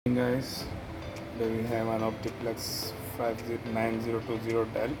Hey guys, there we have an Optiplex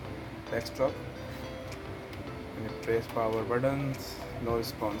 59020 Dell desktop, and you press power buttons, no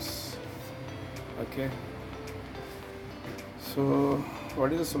response. Okay, so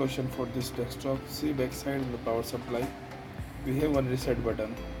what is the solution for this desktop? See backside of the power supply, we have one reset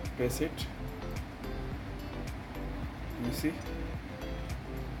button. Press it. You see,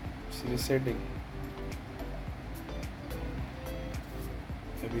 it's resetting.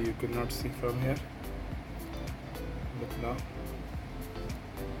 Maybe you cannot see from here. Look now.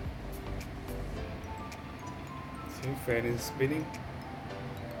 See, fan is spinning.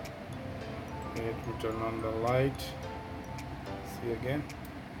 Let me turn on the light. See again.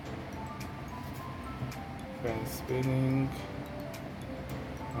 Fan spinning.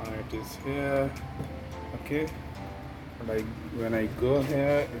 It is here. Okay. But when I go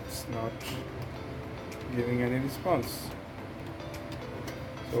here, it's not giving any response.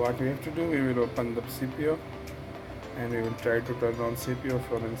 So what we have to do, we will open the CPU and we will try to turn on CPU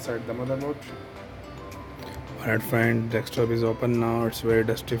from inside the motherboard. Alright friend, desktop is open now. It's very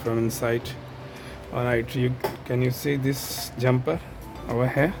dusty from inside. Alright, can you see this jumper over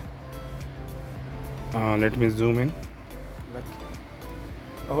here? Let me zoom in. Look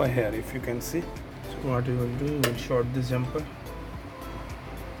over here, if you can see. So what we will do, we will short this jumper.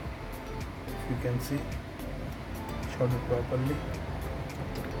 If you can see, short it properly.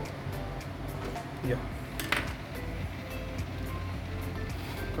 Yeah,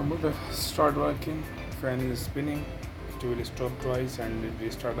 computer start working, fan is spinning, it will stop twice and it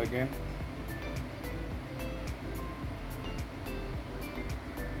restart again.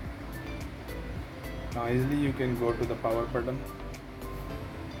 Now easily you can go to the power button.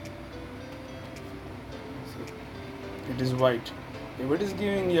 See, it is white. If it is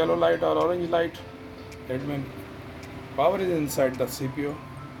giving yellow light or orange light, that means power is inside the CPU,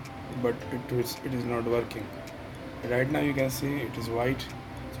 but it is not working. Right now you can see it is white,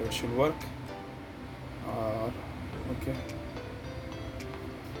 so it should work. Okay,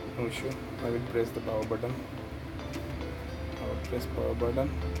 no issue. I will press the power button. I will press power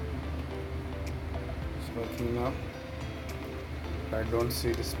button. It's working now. I don't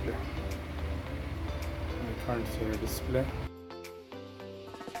see display. I can't see the display.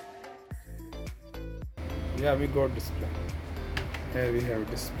 Yeah, we got display. Here we have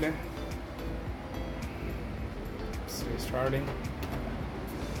display. It's restarting.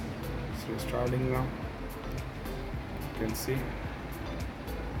 It's restarting now. You can see.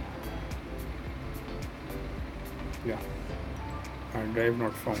 Yeah. Hard drive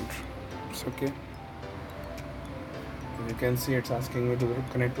not found. It's okay. As you can see, it's asking me to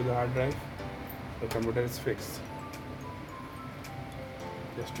connect to the hard drive. The computer is fixed.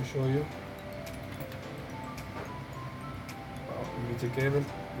 Just to show you. PVC cable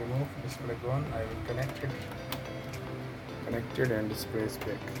remove, display gone. I will connect it. Connected and display is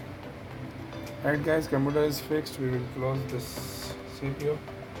back. Alright guys, computer is fixed. We will close this CPU.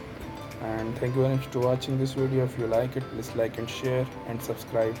 And thank you very much for watching this video. If you like it, please like and share and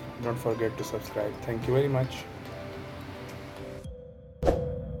subscribe. Don't forget to subscribe. Thank you very much.